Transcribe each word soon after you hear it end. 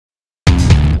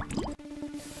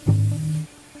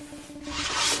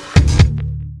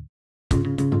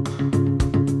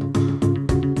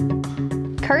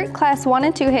CURT Class 1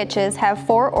 and 2 hitches have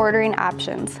 4 ordering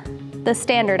options. The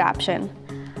standard option.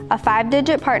 A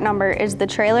 5-digit part number is the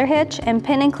trailer hitch and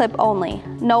pin and clip only.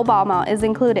 No ball mount is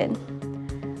included.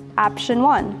 Option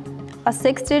 1. A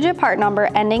 6-digit part number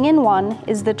ending in 1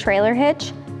 is the trailer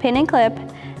hitch, pin and clip,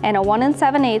 and a 1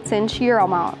 7/8 inch Euro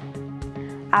mount.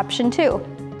 Option 2.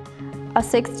 A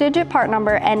 6-digit part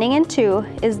number ending in 2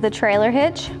 is the trailer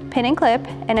hitch, pin and clip,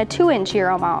 and a 2-inch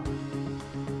Euro mount.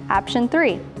 Option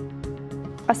 3.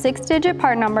 A 6-digit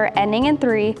part number ending in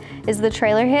 3 is the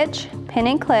trailer hitch, pin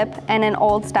and clip, and an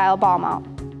old-style ball mount.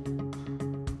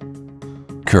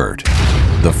 CURT,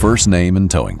 the first name in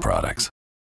towing products.